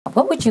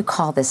What would you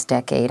call this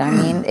decade? I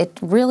mean, it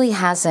really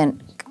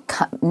hasn't.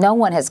 No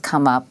one has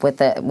come up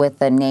with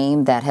a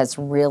name that has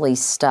really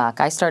stuck.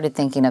 I started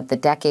thinking of the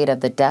decade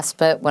of the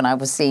despot when I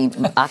was seeing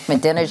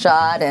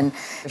Ahmadinejad and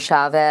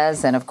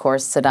Chavez and, of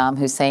course, Saddam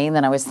Hussein.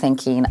 Then I was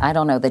thinking, I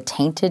don't know, the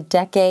tainted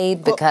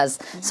decade because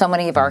so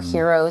many of our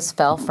heroes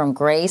fell from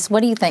grace.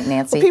 What do you think,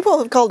 Nancy? Well, people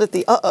have called it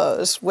the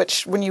uh-ohs,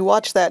 which when you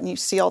watch that and you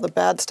see all the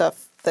bad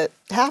stuff that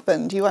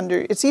happened,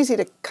 it's easy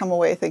to come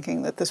away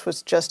thinking that this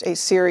was just a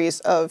series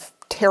of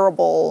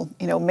terrible,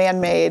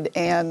 man-made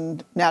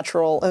and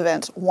natural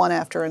events, one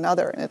after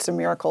another, and it's a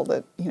miracle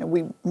that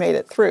we made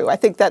it through. I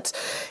think that's,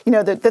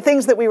 the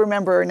things that we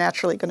remember are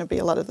naturally going to be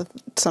a lot of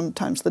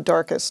sometimes the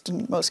darkest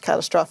and most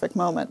catastrophic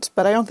moments.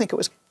 But I don't think it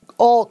was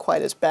all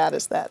quite as bad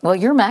as that. Well,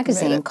 your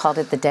magazine called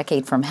it the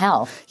decade from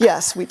hell.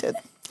 Yes, we did.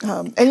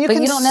 But you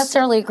don't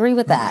necessarily agree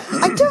with that.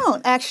 I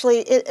don't,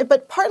 actually,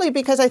 but partly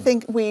because I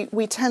think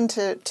we tend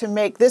to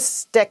make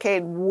this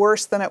decade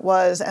worse than it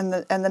was, and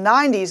the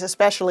 90s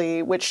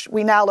especially, which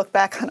we now look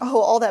back on,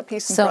 all that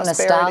peace and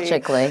prosperity. So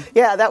nostalgically.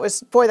 Yeah, that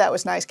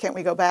was nice, can't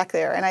we go back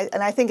there? And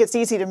I think it's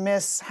easy to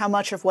miss how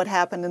much of what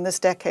happened in this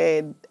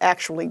decade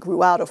actually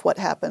grew out of what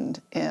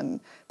happened in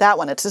that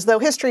one. It's as though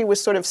history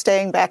was sort of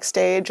staying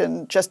backstage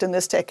and just in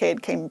this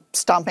decade came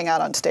stomping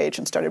out on stage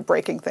and started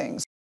breaking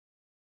things.